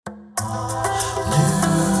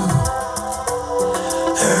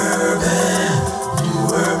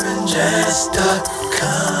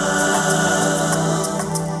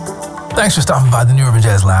Thanks for stopping by the New Urban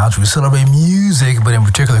Jazz Lounge. We celebrate music, but in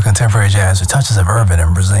particular contemporary jazz with touches of urban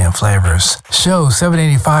and Brazilian flavors. Show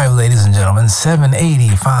 785, ladies and gentlemen,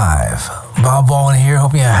 785. Bob Baldwin here.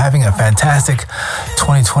 Hope you're having a fantastic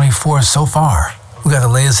 2024 so far. We got the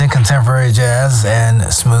latest in contemporary jazz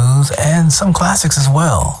and smooth and some classics as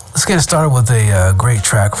well. Let's get it started with a great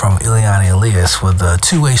track from Eliane and Elias with the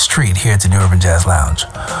Two-Way Street here at the New Urban Jazz Lounge.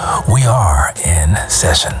 We are in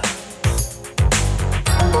session.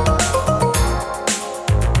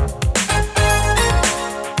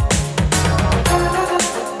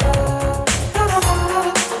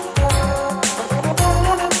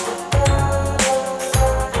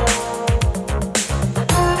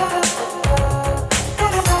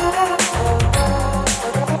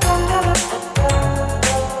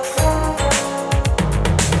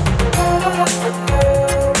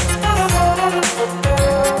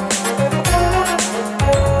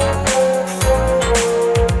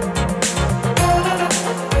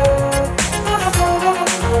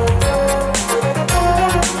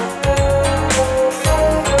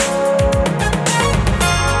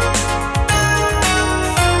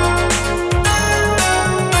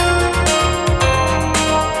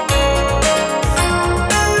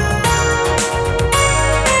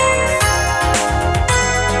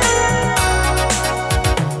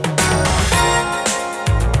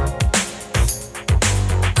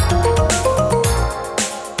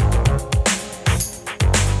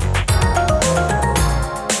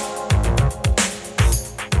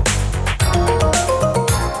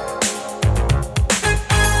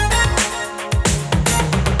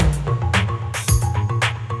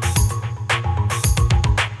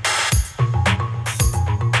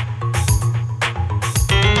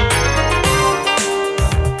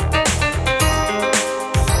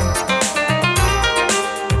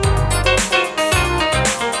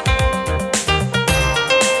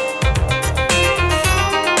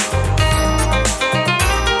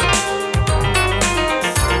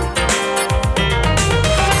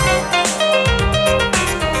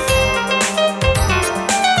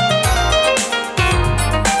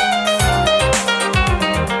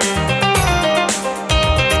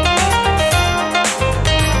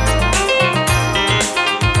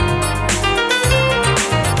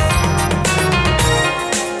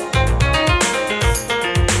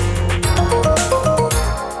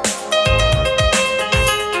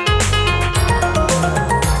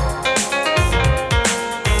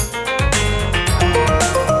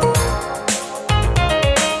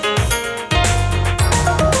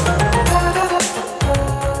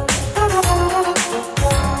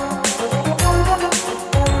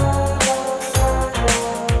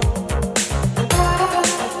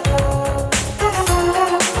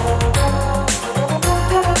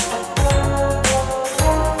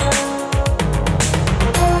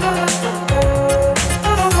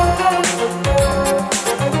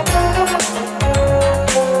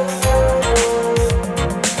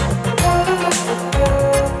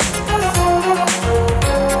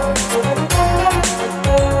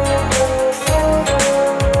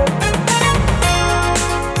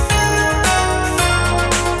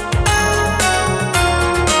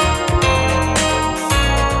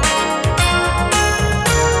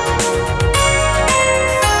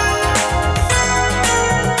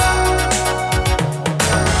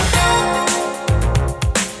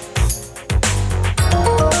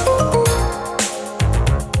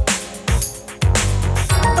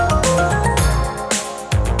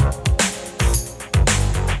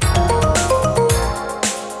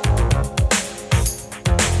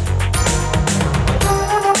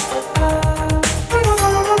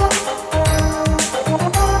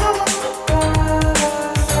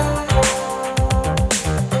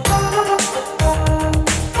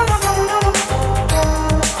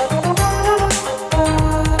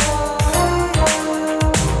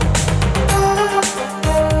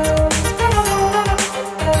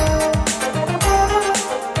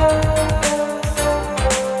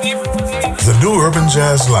 New Urban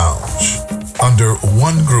Jazz Lounge, under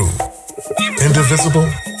one groove, indivisible,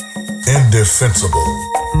 indefensible.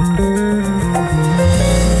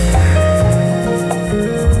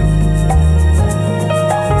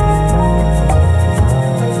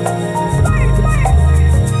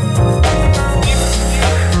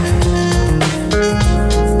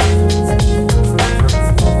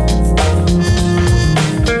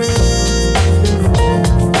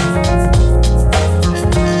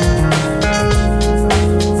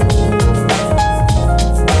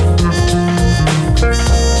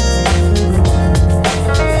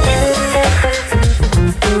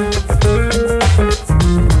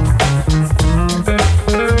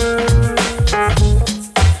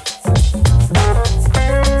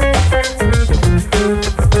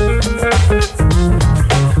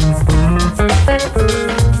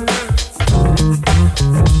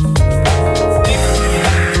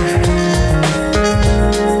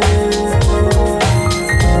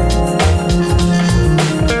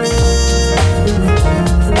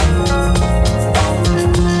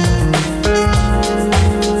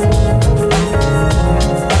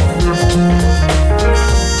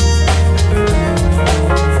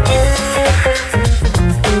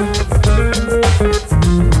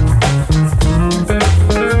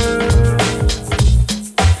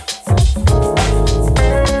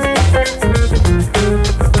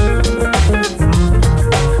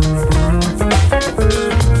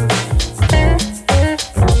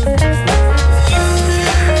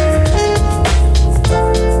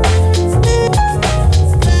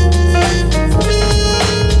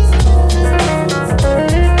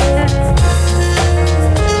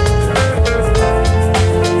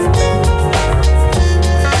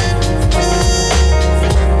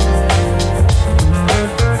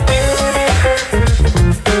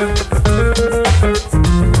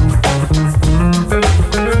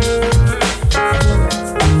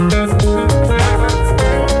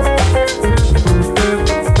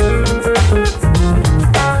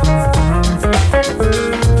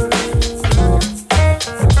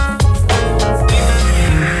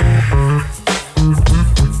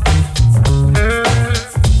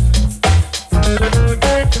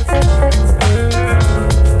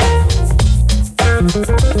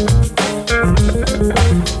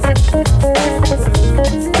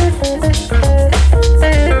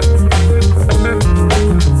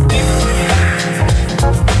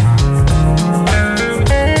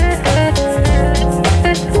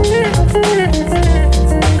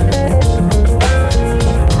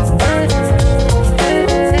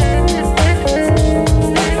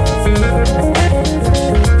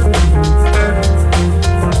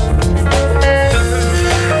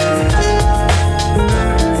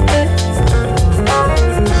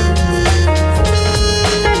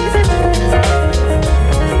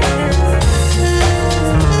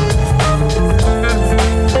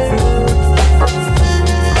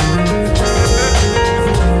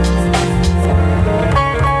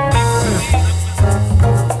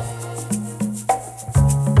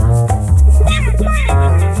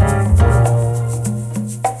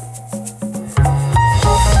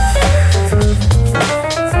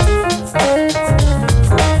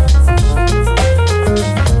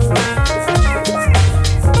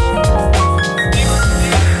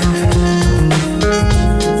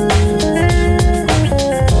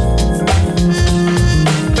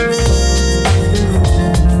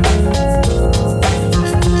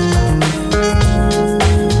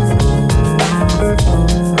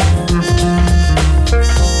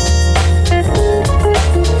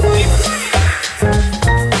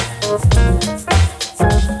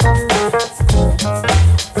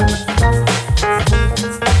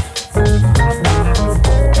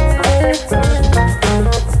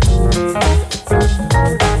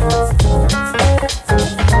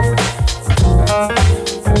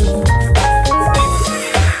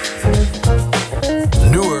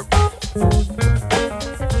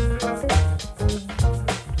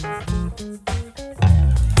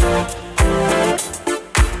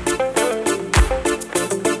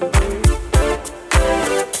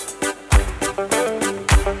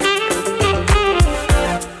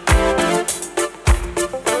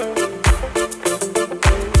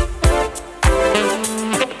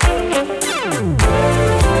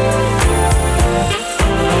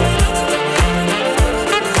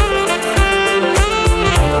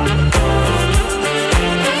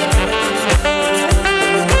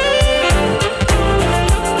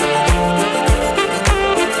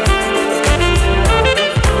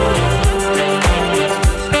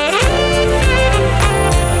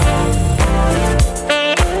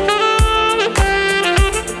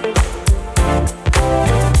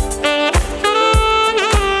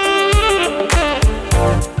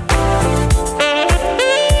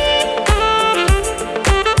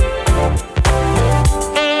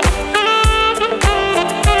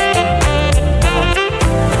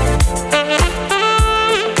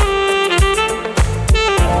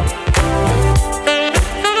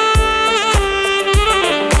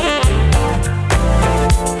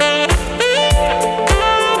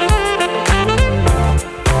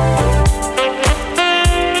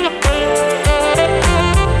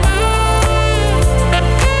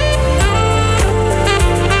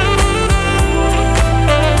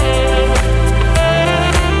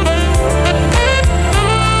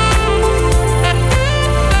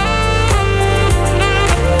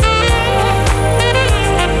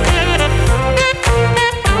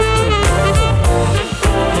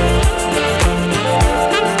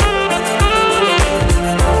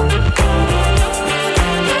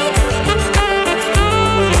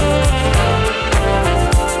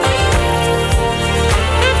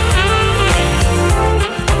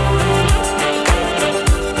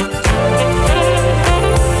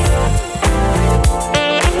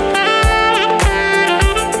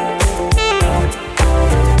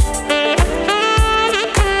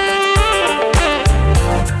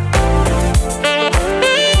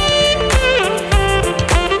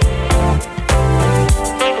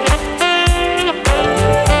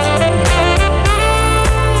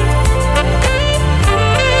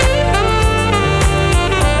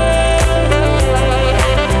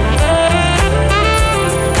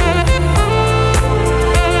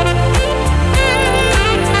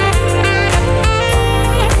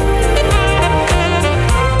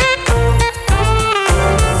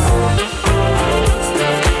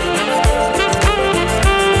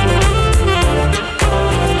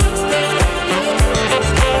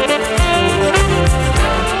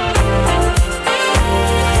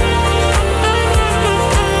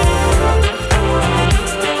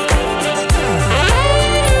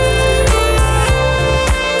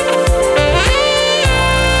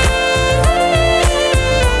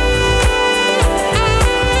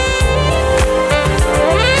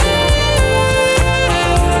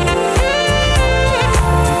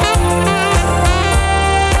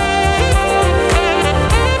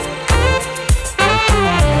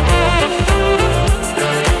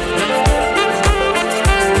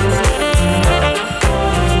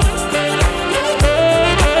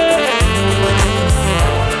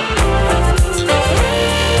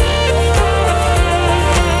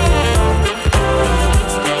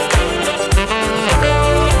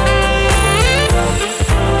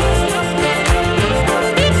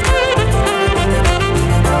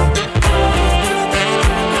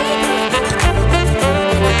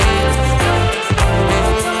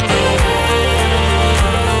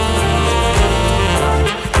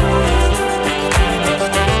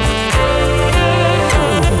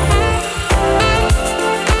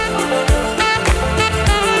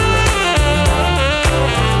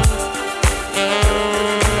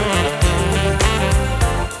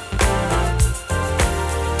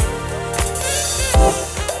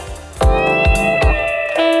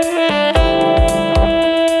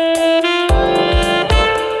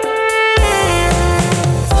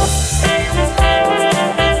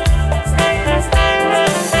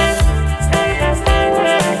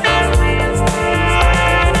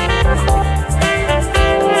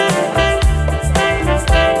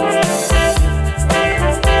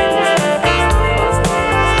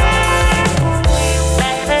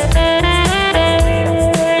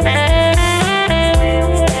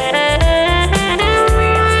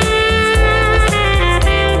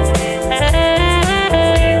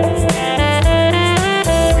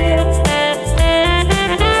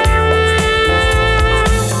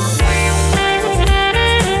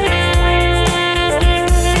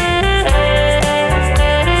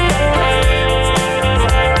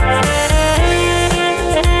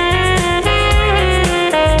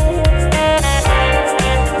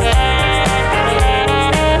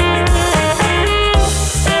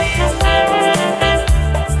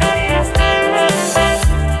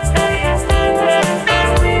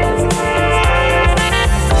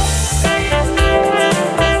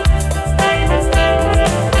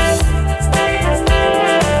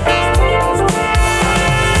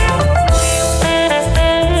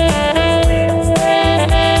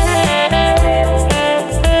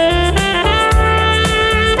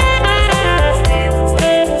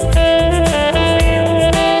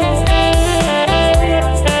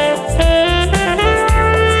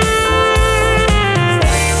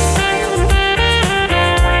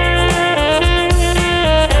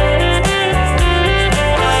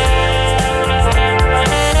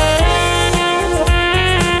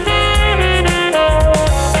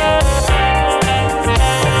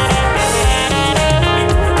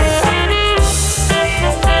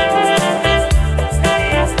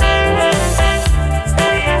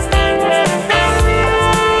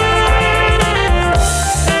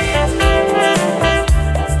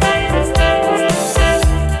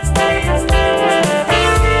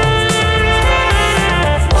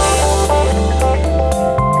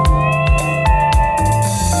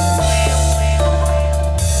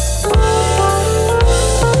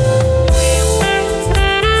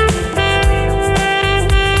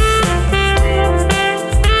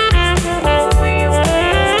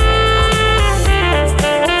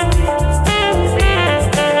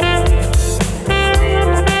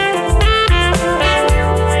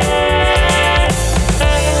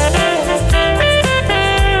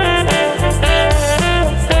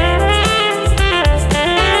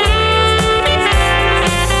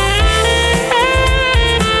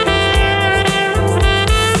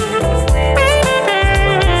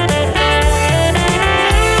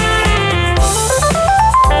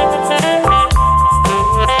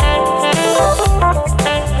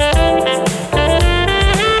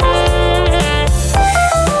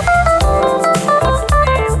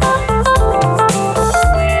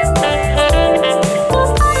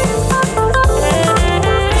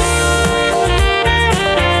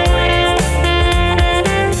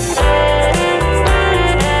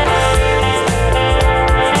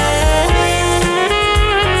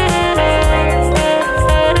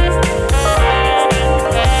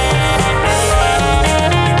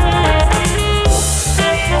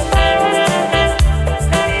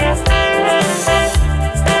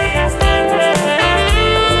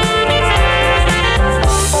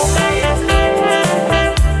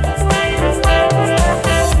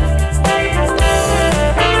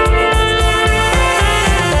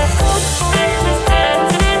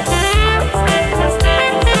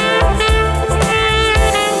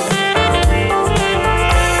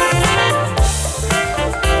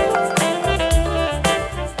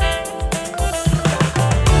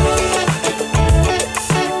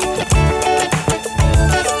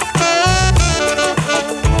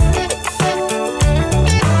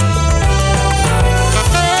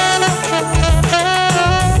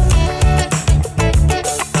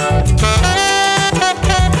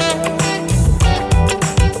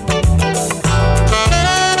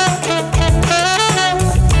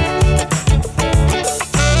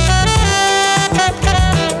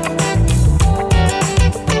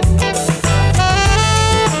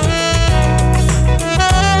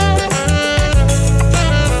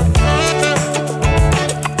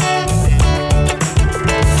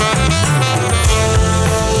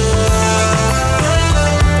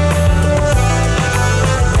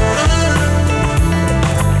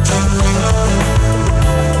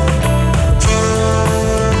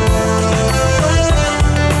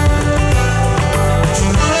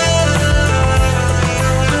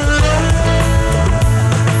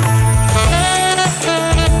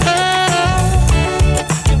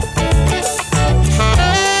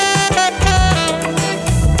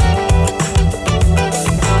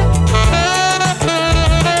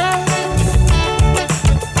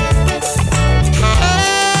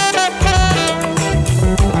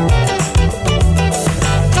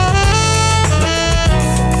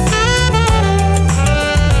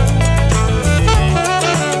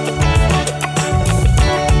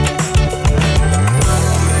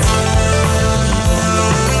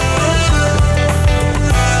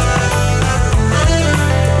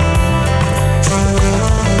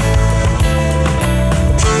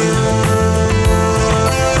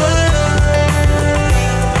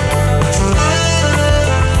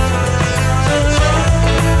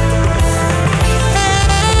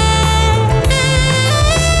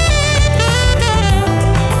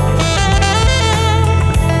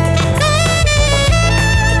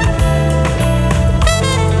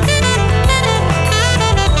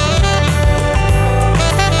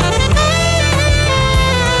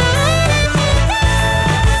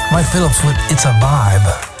 Phillips with It's a Vibe.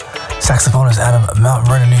 Saxophonist out of Mount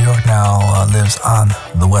Vernon, New York, now lives on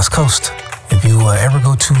the West Coast. If you ever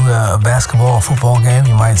go to a basketball or football game,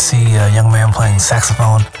 you might see a young man playing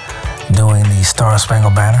saxophone doing the Star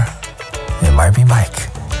Spangled Banner. It might be Mike.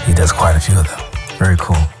 He does quite a few of them. Very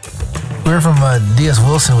cool. We heard from D.S.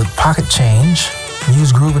 Wilson with Pocket Change.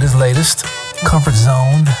 Muse Group with his latest, Comfort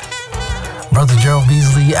Zone. Brother Gerald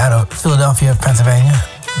Veasley out of Philadelphia, Pennsylvania.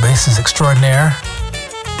 Bassist extraordinaire.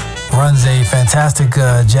 Runs a fantastic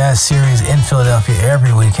jazz series in Philadelphia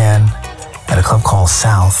every weekend at a club called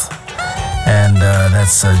South. And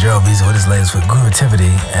that's Gerald Veasley with his latest with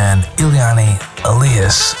Groovativity, and Eliane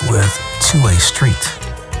Elias with Two-Way Street.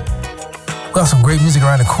 We got some great music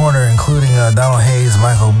around the corner, including Donal Hayes,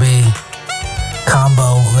 Michael B.,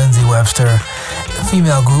 Kombo, Lindsay, Webster, a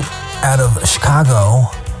female group out of Chicago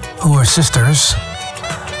who are sisters.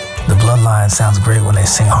 The bloodline sounds great when they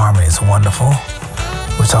sing harmony. It's wonderful.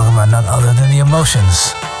 We're talking about none other than the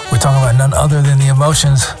Emotions. We're talking about none other than the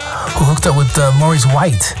Emotions, who hooked up with Maurice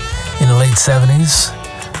White in the late 70s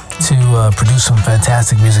to produce some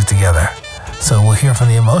fantastic music together. So we'll hear from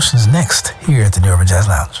the Emotions next here at the New Urban Jazz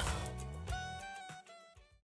Lounge.